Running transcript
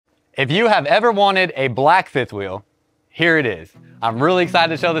If you have ever wanted a black fifth wheel, here it is. I'm really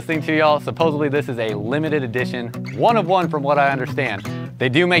excited to show this thing to y'all. Supposedly this is a limited edition, one of one from what I understand. They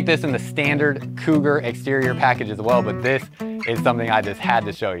do make this in the standard Cougar exterior package as well, but this is something I just had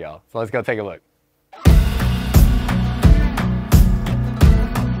to show y'all. So let's go take a look.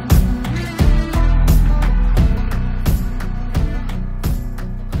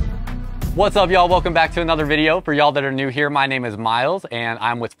 What's up, y'all? Welcome back to another video. For y'all that are new here, my name is Myles and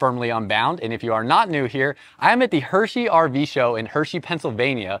I'm with Firmly Unbound. And if you are not new here, I am at the Hershey RV show in Hershey,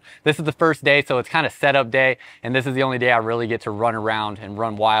 Pennsylvania. This is the first day, so it's kind of setup day. And this is the only day I really get to run around and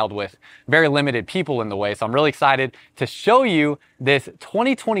run wild with very limited people in the way. So I'm really excited to show you this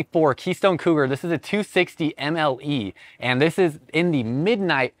 2024 Keystone Cougar. This is a 260 MLE, and this is in the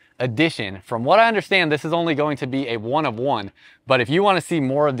midnight edition. From what I understand, this is only going to be a one of one, but if you want to see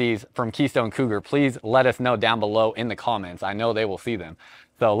more of these from Keystone Cougar, please let us know down below in the comments. I know they will see them.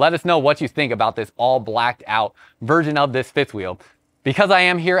 So let us know what you think about this all blacked out version of this fifth wheel. Because I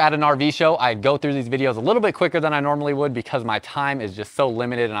am here at an RV show, I go through these videos a little bit quicker than I normally would because my time is just so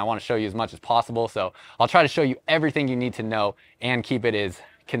limited and I want to show you as much as possible. So I'll try to show you everything you need to know and keep it as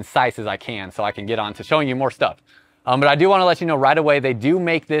concise as I can so I can get on to showing you more stuff. But I do want to let you know right away, they do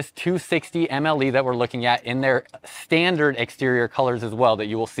make this 260 MLE that we're looking at in their standard exterior colors as well that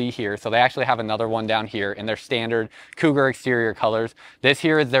you will see here. So they actually have another one down here in their standard Cougar exterior colors. This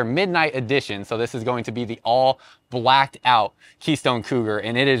here is their midnight edition. So this is going to be the all blacked out Keystone Cougar,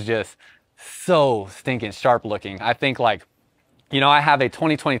 and it is just so stinking sharp looking. I think, like, you know, I have a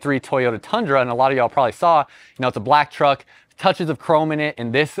 2023 Toyota Tundra and a lot of y'all probably saw, you know, it's a black truck, touches of chrome in it,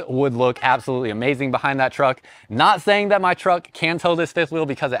 and this would look absolutely amazing behind that truck. Not saying that my truck can tow this fifth wheel,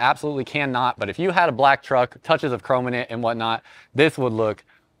 because it absolutely cannot, but if you had a black truck, touches of chrome in it and whatnot, this would look,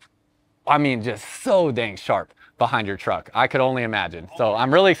 I mean, just so dang sharp behind your truck. I could only imagine. So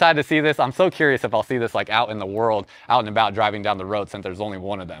I'm really excited to see this. I'm so curious if I'll see this like out in the world, out and about driving down the road, since there's only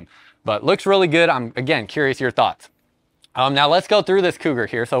one of them. But looks really good. I'm, again, curious your thoughts. Now let's go through this Cougar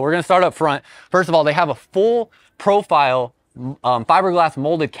here. So we're gonna start up front. First of all, they have a full profile fiberglass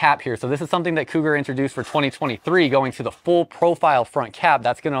molded cap here. So this is something that Cougar introduced for 2023, going to the full profile front cap.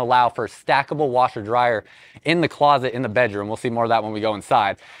 That's going to allow for stackable washer dryer in the closet in the bedroom. We'll see more of that when we go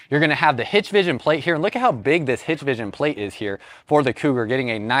inside. You're going to have the hitch vision plate here, and look at how big this hitch vision plate is here for the Cougar, getting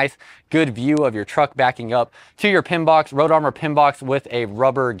a nice good view of your truck backing up to your pin box, road armor pin box with a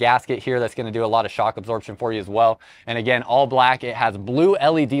rubber gasket here that's going to do a lot of shock absorption for you as well. And again, all black. It has blue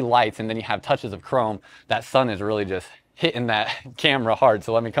LED lights, and then you have touches of chrome. That sun is really just hitting that camera hard.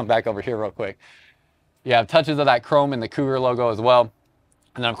 So let me come back over here real quick. You have touches of that chrome in the Cougar logo as well.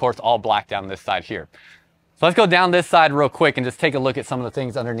 And then of course, all black down this side here. So let's go down this side real quick and just take a look at some of the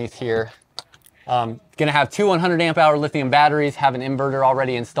things underneath here. Gonna have two 100 amp hour lithium batteries, have an inverter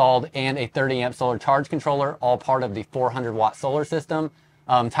already installed, and a 30 amp solar charge controller, all part of the 400 watt solar system.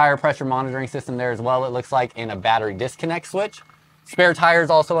 Tire pressure monitoring system there as well, it looks like, and a battery disconnect switch. Spare tires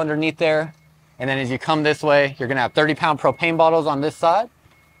also underneath there. And then as you come this way, you're gonna have 30-pound propane bottles on this side.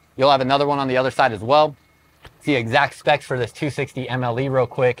 You'll have another one on the other side as well. See exact specs for this 260 MLE real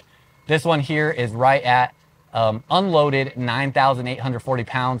quick. This one here is right at unloaded 9,840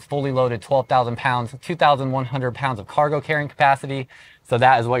 pounds, fully loaded 12,000 pounds, 2,100 pounds of cargo carrying capacity. So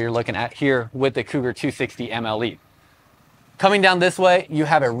that is what you're looking at here with the Cougar 260 MLE. Coming down this way, you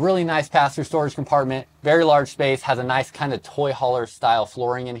have a really nice pass-through storage compartment, very large space, has a nice kind of toy hauler style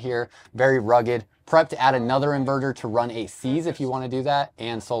flooring in here, very rugged. Prep to add another inverter to run ACs if you want to do that,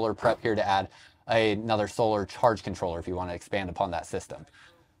 and solar prep here to add another solar charge controller if you want to expand upon that system.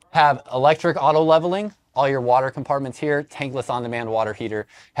 Have electric auto leveling, all your water compartments here, tankless on-demand water heater,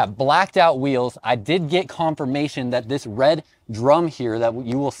 have blacked out wheels. I did get confirmation that this red drum here that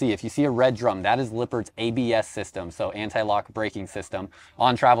you will see, if you see a red drum, that is Lippard's ABS system, so anti-lock braking system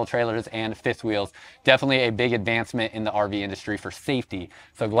on travel trailers and fifth wheels. Definitely a big advancement in the RV industry for safety.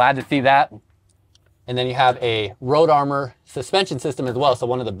 So glad to see that. And then you have a road armor suspension system as well. So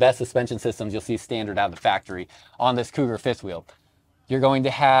one of the best suspension systems you'll see standard out of the factory on this Cougar fifth wheel. You're going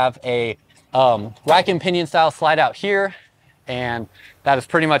to have a rack and pinion style slide out here, and that is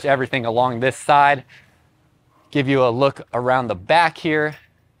pretty much everything along this side. Give you a look around the back here.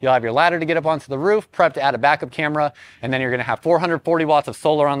 You'll have your ladder to get up onto the roof, prep to add a backup camera, and then you're gonna have 440 watts of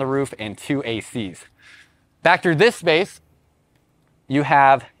solar on the roof and two ACs. Back through this space, you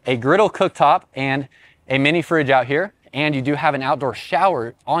have a griddle cooktop and a mini fridge out here, and you do have an outdoor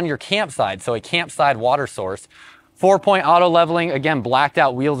shower on your campsite, so a campsite water source. 4-point auto leveling, again, blacked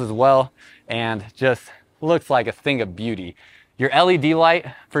out wheels as well, and just looks like a thing of beauty. Your LED light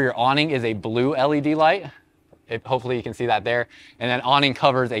for your awning is a blue LED light. Hopefully you can see that there. And then awning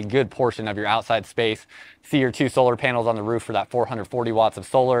covers a good portion of your outside space. See your 2 solar panels on the roof for that 440 watts of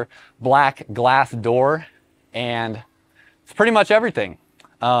solar. Black glass door, and it's pretty much everything.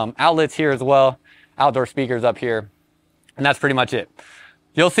 Outlets here as well, outdoor speakers up here, and that's pretty much it.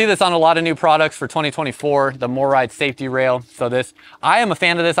 You'll see this on a lot of new products for 2024, the MORryde safety rail. So this, I am a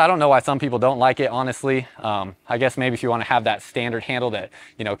fan of this. I don't know why some people don't like it, honestly. I guess maybe if you want to have that standard handle that,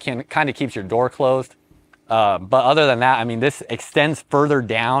 you know, kind of keeps your door closed. But other than that, I mean, this extends further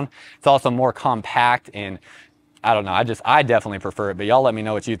down. It's also more compact, and I don't know, I definitely prefer it, but y'all let me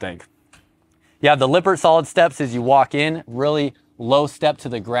know what you think. You have the Lippert solid steps as you walk in, really low step to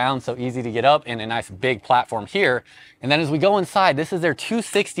the ground, so easy to get up, and a nice big platform here. And then as we go inside, this is their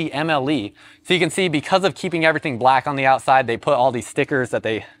 260 MLE. So you can see, because of keeping everything black on the outside, they put all these stickers that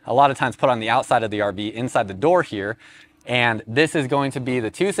they a lot of times put on the outside of the RV inside the door here. And this is going to be the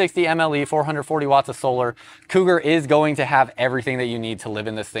 260 MLE, 440 watts of solar. Cougar is going to have everything that you need to live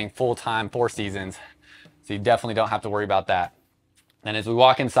in this thing full time, 4 seasons. So you definitely don't have to worry about that. And as we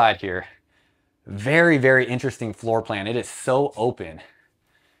walk inside here, very, very interesting floor plan. It is so open.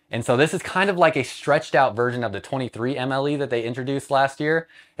 And so this is kind of like a stretched out version of the 23 MLE that they introduced last year,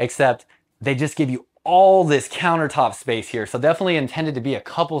 except they just give you all this countertop space here. So definitely intended to be a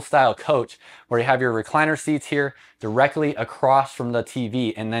couple style coach, where you have your recliner seats here directly across from the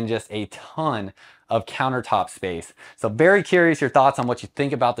TV, and then just a ton of countertop space. So very curious your thoughts on what you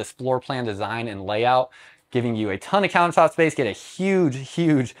think about this floor plan design and layout. Giving you a ton of countertop space, get a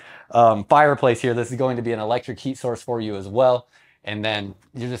huge fireplace here. This is going to be an electric heat source for you as well. And then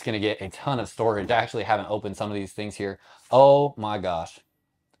you're just gonna get a ton of storage. I actually haven't opened some of these things here. Oh my gosh.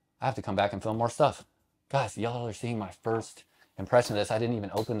 I have to come back and film more stuff. Guys, y'all are seeing my first impression of this. I didn't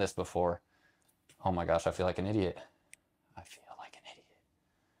even open this before. Oh my gosh, I feel like an idiot. I feel like an idiot.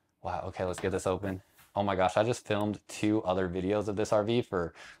 Wow, okay, let's get this open. Oh my gosh, I just filmed 2 other videos of this RV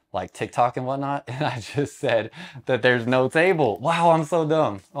for like TikTok and whatnot, and I just said that there's no table. Wow, I'm so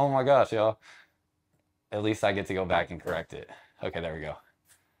dumb. Oh my gosh, y'all. At least I get to go back and correct it. Okay, there we go.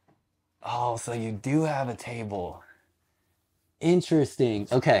 Oh, so you do have a table. Interesting.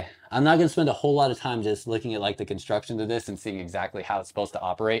 Okay, I'm not gonna spend a whole lot of time just looking at like the construction of this and seeing exactly how it's supposed to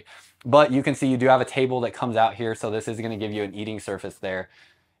operate, but you can see you do have a table that comes out here, so this is gonna give you an eating surface there,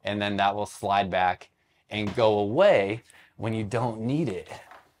 and then that will slide back and go away when you don't need it.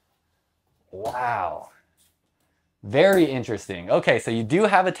 Wow. Very interesting. Okay, so you do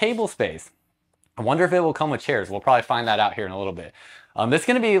have a table space. I wonder if it will come with chairs. We'll probably find that out here in a little bit. This is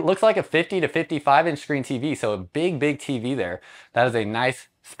going to be, looks like a 50 to 55 inch screen TV. So a big TV there. That is a nice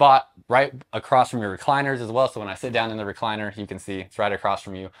spot right across from your recliners as well. So when I sit down in the recliner, you can see it's right across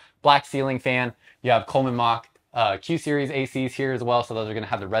from you. Black ceiling fan. You have Coleman Mach Q series ACs here as well. So those are going to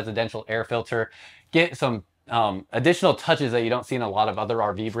have the residential air filter. Get some additional touches that you don't see in a lot of other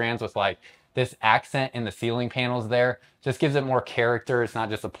RV brands, with like this accent in the ceiling panels there. Just gives it more character. It's not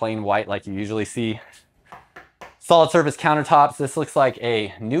just a plain white like you usually see. Solid surface countertops. This looks like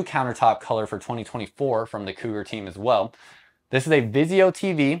a new countertop color for 2024 from the Cougar team as well. This is a Vizio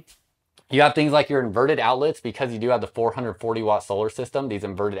TV. You have things like your inverted outlets, because you do have the 440 watt solar system. These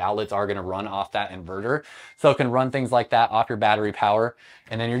inverted outlets are going to run off that inverter. So it can run things like that off your battery power.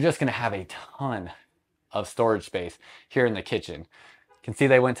 And then you're just going to have a ton of storage space here in the kitchen. You can see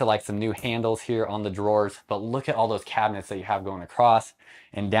they went to like some new handles here on the drawers, but look at all those cabinets that you have going across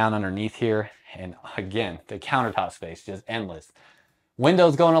and down underneath here. And again, the countertop space, just endless.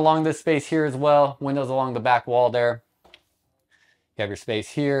 Windows going along this space here as well. Windows along the back wall there. You have your space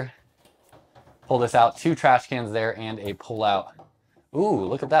here. Pull this out, 2 trash cans there and a pull out. Ooh,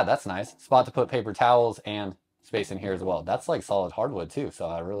 look at that, that's nice. Spot to put paper towels and space in here as well. That's like solid hardwood too, so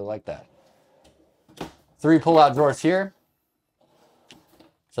I really like that. 3 pull out drawers here.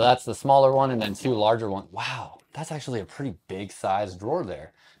 So that's the smaller one, and then 2 larger ones. Wow, that's actually a pretty big size drawer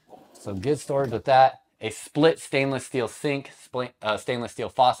there. So good storage with that. A split stainless steel sink, stainless steel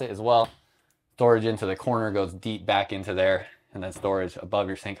faucet as well. Storage into the corner, goes deep back into there, and then storage above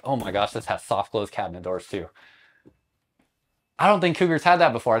your sink. Oh my gosh, this has soft close cabinet doors too. I don't think Cougar's had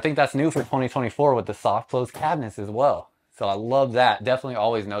that before. I think that's new for 2024 with the soft close cabinets as well. So I love that. Definitely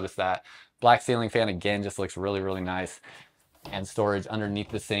always notice that. Black ceiling fan again, just looks really, really nice. And storage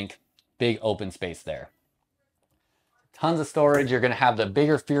underneath the sink. Big open space there. Tons of storage. You're going to have the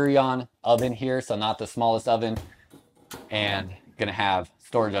bigger Furrion oven here, so not the smallest oven. And going to have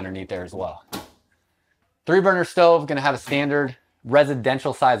storage underneath there as well. 3-burner stove. Going to have a standard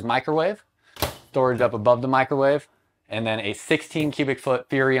residential size microwave. Storage up above the microwave. And then a 16 cubic foot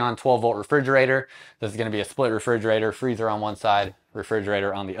Furrion 12 volt refrigerator. This is going to be a split refrigerator. Freezer on one side,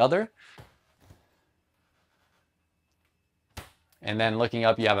 refrigerator on the other. And then looking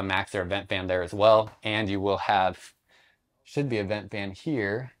up, you have a max air vent fan there as well. And you will have, should be a vent fan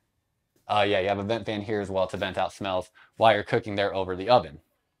here. Yeah, you have a vent fan here as well to vent out smells while you're cooking there over the oven.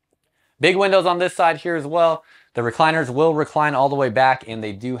 Big windows on this side here as well. The recliners will recline all the way back, and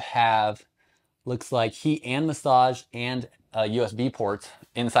they do have, looks like, heat and massage and USB ports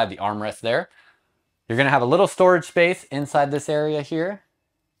inside the armrest there. You're gonna have a little storage space inside this area here.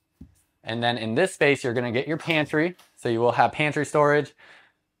 And then in this space, you're gonna get your pantry. So you will have pantry storage.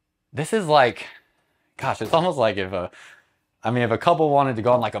 This is like, gosh, it's almost like if a couple wanted to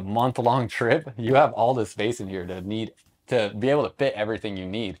go on like a month-long trip, you have all this space in here to be able to fit everything you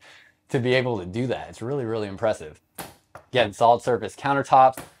need to be able to do that. It's really, really impressive. Again, solid surface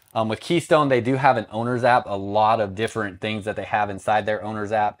countertops. With Keystone, they do have an owner's app, a lot of different things that they have inside their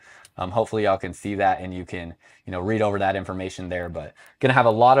owner's app. Hopefully y'all can see that and you can, read over that information there, but gonna have a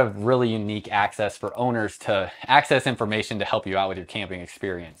lot of really unique access for owners to access information to help you out with your camping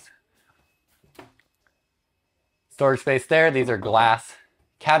experience. Storage space there. These are glass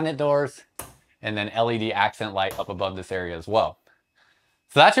cabinet doors and then LED accent light up above this area as well.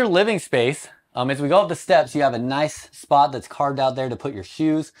 So that's your living space. As we go up the steps, you have a nice spot that's carved out there to put your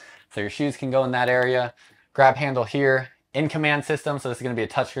shoes. So your shoes can go in that area. Grab handle here. In command system, so this is going to be a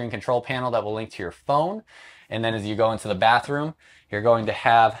touchscreen control panel that will link to your phone. And then as you go into the bathroom, you're going to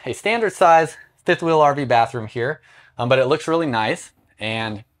have a standard size fifth wheel RV bathroom here, but it looks really nice.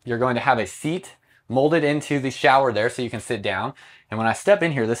 And you're going to have a seat molded into the shower there so you can sit down. And when I step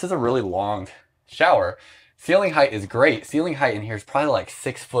in here, this is a really long shower. Ceiling height is great. Ceiling height in here is probably like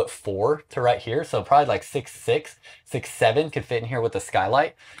 6'4" to right here. So probably like 6'6", 6'7" could fit in here with the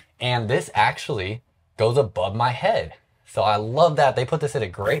skylight. And this actually goes above my head. So I love that. They put this in a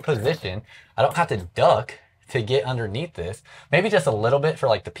great position. I don't have to duck to get underneath this. Maybe just a little bit for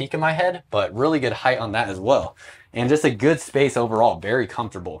like the peak of my head, but really good height on that as well. And just a good space overall, very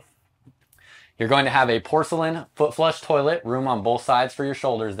comfortable. You're going to have a porcelain foot flush toilet, room on both sides for your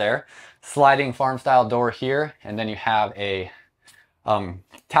shoulders there. Sliding farm style door here. And then you have a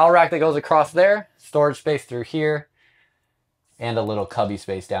towel rack that goes across there, storage space through here, and a little cubby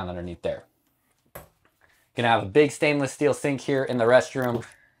space down underneath there. Gonna have a big stainless steel sink here in the restroom,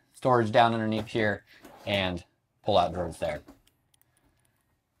 storage down underneath here, and pull-out drawers there.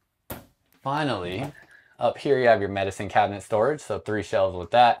 Finally, up here you have your medicine cabinet storage, so 3 shelves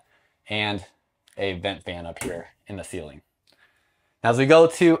with that, and a vent fan up here in the ceiling. Now as we go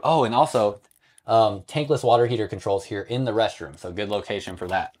to, and also tankless water heater controls here in the restroom, so good location for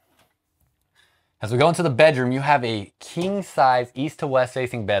that. As we go into the bedroom, you have a king size east to west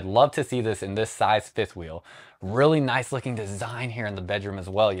facing bed. Love to see this in this size fifth wheel. Really nice looking design here in the bedroom as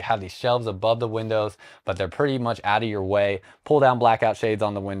well. You have these shelves above the windows, but they're pretty much out of your way. Pull down blackout shades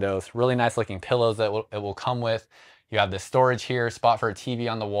on the windows. Really nice looking pillows that it will come with. You have the storage here, spot for a TV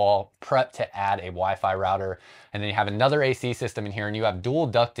on the wall, prep to add a Wi-Fi router. And then you have another AC system in here, and you have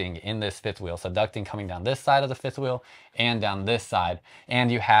dual ducting in this fifth wheel. So ducting coming down this side of the fifth wheel and down this side. And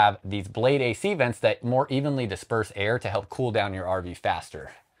you have these blade AC vents that more evenly disperse air to help cool down your RV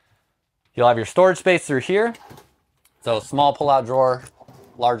faster. You'll have your storage space through here. So small pull-out drawer,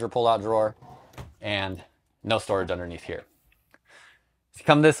 larger pull-out drawer, and no storage underneath here. As you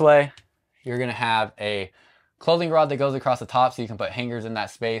come this way, you're gonna have a clothing rod that goes across the top so you can put hangers in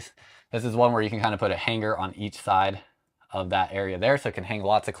that space. This is one where you can kind of put a hanger on each side of that area there, so it can hang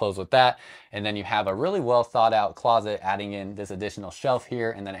lots of clothes with that. And then you have a really well thought out closet adding in this additional shelf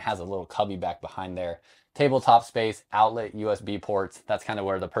here, and then it has a little cubby back behind there. Tabletop space, outlet, USB ports. That's kind of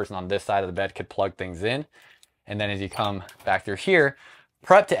where the person on this side of the bed could plug things in. And then as you come back through here,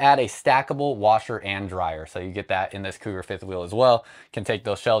 prep to add a stackable washer and dryer. So you get that in this Cougar fifth wheel as well. Can take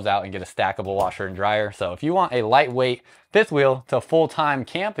those shelves out and get a stackable washer and dryer. So if you want a lightweight fifth wheel to full-time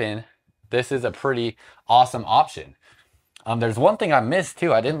camping, this is a pretty awesome option. There's one thing I missed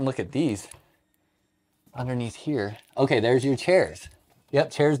too. I didn't look at these underneath here. Okay, there's your chairs. Yep,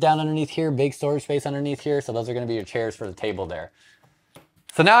 chairs down underneath here, big storage space underneath here. So those are gonna be your chairs for the table there.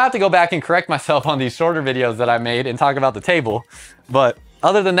 So now I have to go back and correct myself on these shorter videos that I made and talk about the table. But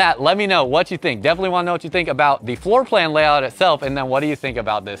other than that, let me know what you think. Definitely want to know what you think about the floor plan layout itself. And then what do you think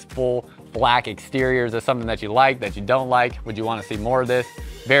about this full black exterior? Is there something that you like, that you don't like? Would you want to see more of this?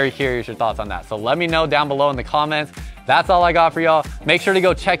 Very curious your thoughts on that. So let me know down below in the comments. That's all I got for y'all. Make sure to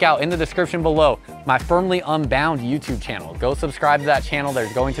go check out in the description below my Firmly Unbound YouTube channel. Go subscribe to that channel.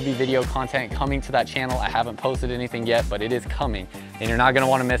 There's going to be video content coming to that channel. I haven't posted anything yet, but it is coming and you're not gonna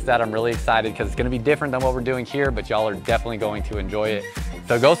wanna miss that. I'm really excited because it's gonna be different than what we're doing here, but y'all are definitely going to enjoy it.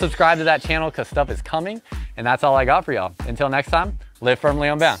 So go subscribe to that channel because stuff is coming, and that's all I got for y'all. Until next time, live firmly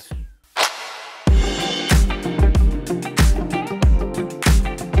unbound.